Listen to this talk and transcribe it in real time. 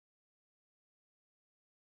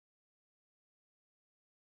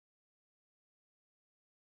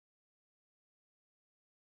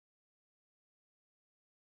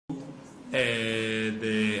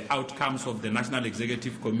the outcomes of the National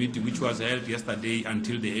Executive Committee, which was held yesterday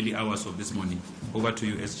until the early hours of this morning. Over to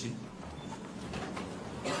you, SG.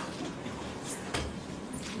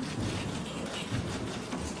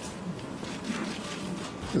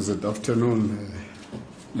 Good afternoon.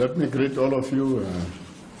 Let me greet all of you.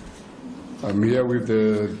 I'm here with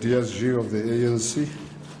the DSG of the ANC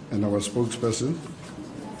and our spokesperson.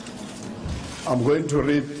 I'm going to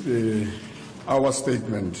read our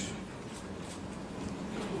statement.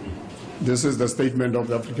 This is the statement of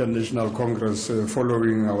the African National Congress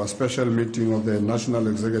following our special meeting of the National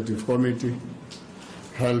Executive Committee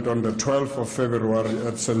held on the 12th of February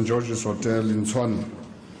at St. George's Hotel in Tshwane.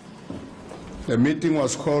 The meeting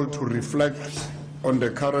was called to reflect on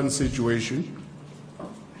the current situation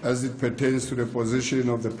as it pertains to the position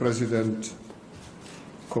of the President,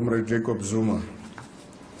 Comrade Jacob Zuma.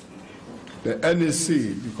 The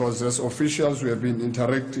NEC, because as officials we have been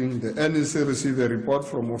interacting, the NEC received a report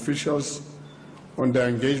from officials on the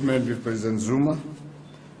engagement with President Zuma,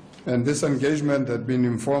 and this engagement had been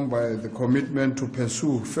informed by the commitment to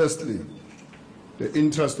pursue, firstly, the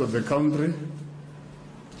interest of the country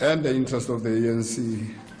and the interest of the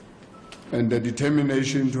ANC, and the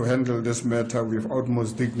determination to handle this matter with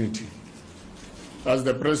utmost dignity. As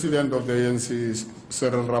the President of the ANC,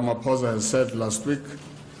 Cyril Ramaphosa, has said last week,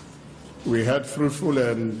 we had fruitful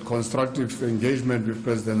and constructive engagement with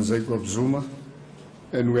President Jacob Zuma,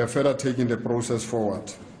 and we are further taking the process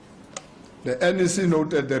forward. The NEC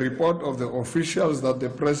noted the report of the officials that the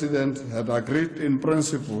President had agreed in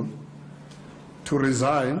principle to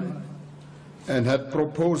resign and had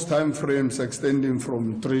proposed timeframes extending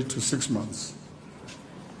from 3 to 6 months.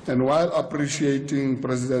 And while appreciating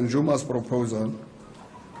President Zuma's proposal,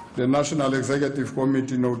 the National Executive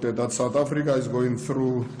Committee noted that South Africa is going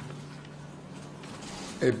through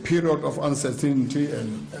a period of uncertainty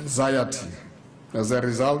and anxiety as a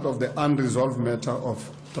result of the unresolved matter of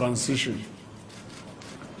transition.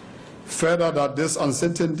 Further, that this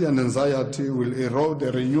uncertainty and anxiety will erode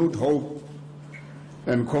a renewed hope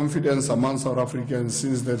and confidence among South Africans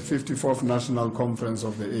since the 54th National Conference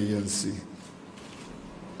of the ANC.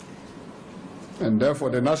 And therefore,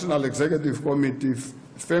 the National Executive Committee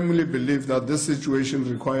firmly believes that this situation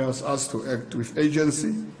requires us to act with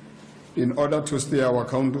agency in order to steer our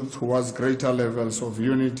country towards greater levels of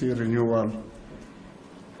unity, renewal,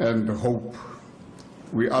 and hope.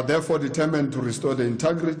 We are therefore determined to restore the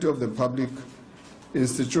integrity of the public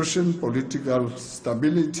institution, political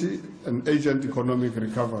stability, and agent economic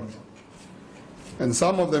recovery. And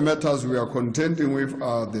some of the matters we are contending with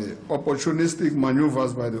are the opportunistic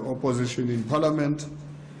maneuvers by the opposition in Parliament,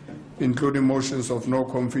 including motions of no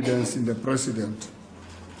confidence in the President,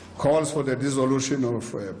 calls for the dissolution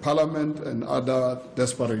of Parliament, and other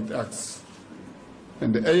desperate acts.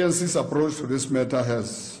 And the ANC's approach to this matter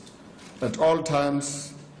has, at all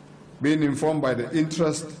times, been informed by the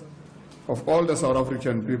interest of all the South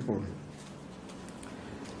African people,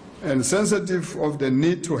 and sensitive of the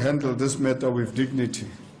need to handle this matter with dignity.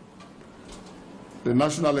 The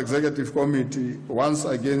National Executive Committee once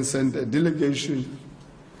again sent a delegation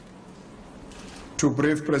to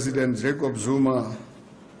brief President Jacob Zuma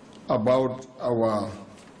about our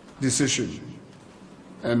decision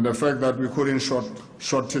and the fact that we couldn't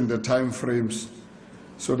shorten the time frames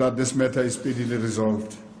so that this matter is speedily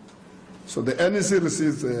resolved. So the NEC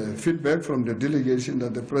received feedback from the delegation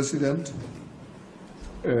that the President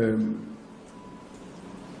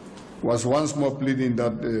was once more pleading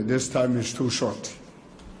that this time is too short.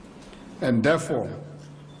 And therefore,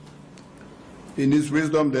 in its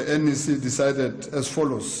wisdom, the NEC decided as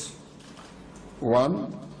follows.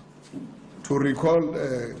 1, to recall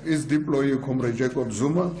its deployee, Comrade Jacob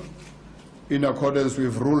Zuma, in accordance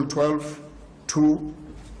with Rule 12.2,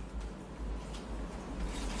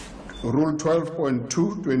 Rule 12.2,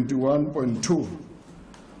 21.2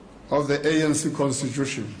 of the ANC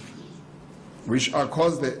Constitution, which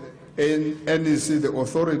accords the NEC the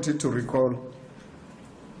authority to recall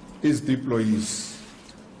its deployees.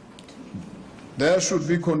 There should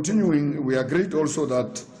be continuing, we agreed also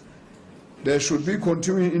that there should be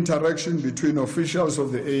continuing interaction between officials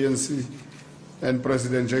of the ANC and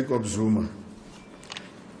President Jacob Zuma.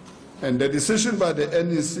 And the decision by the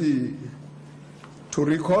NEC to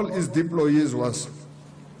recall its deployees was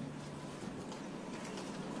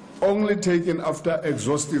only taken after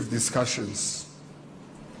exhaustive discussions.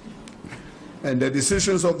 And the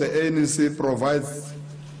decisions of the ANC provide,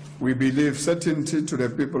 we believe, certainty to the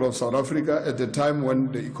people of South Africa at a time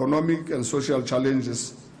when the economic and social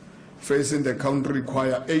challenges facing the country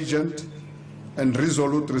require urgent and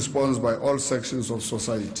resolute response by all sections of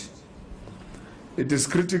society. It is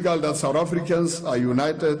critical that South Africans are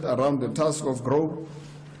united around the task of growth,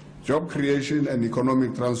 job creation, and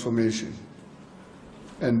economic transformation.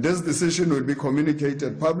 And this decision will be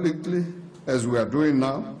communicated publicly, as we are doing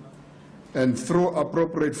now, and through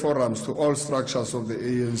appropriate forums to all structures of the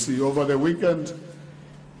ANC. Over the weekend,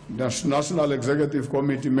 National Executive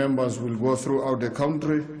Committee members will go throughout the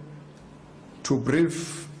country to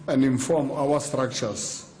brief and inform our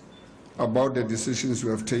structures about the decisions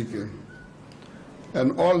we have taken.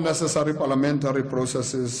 And all necessary parliamentary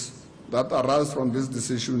processes that arise from this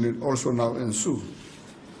decision will also now ensue.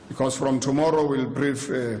 Because from tomorrow we'll brief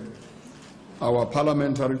our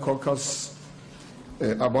parliamentary caucus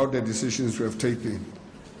about the decisions we have taken.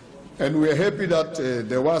 And we are happy that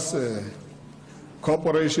there was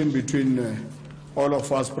cooperation between all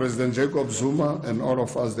of us, President Jacob Zuma and all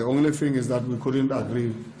of us. The only thing is that we couldn't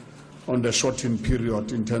agree on the shortened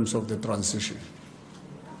period in terms of the transition.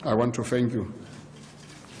 I want to thank you.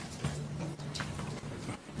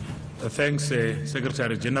 Thanks,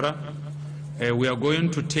 Secretary General. We are going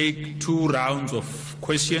to take 2 rounds of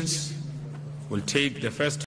questions. We'll take the first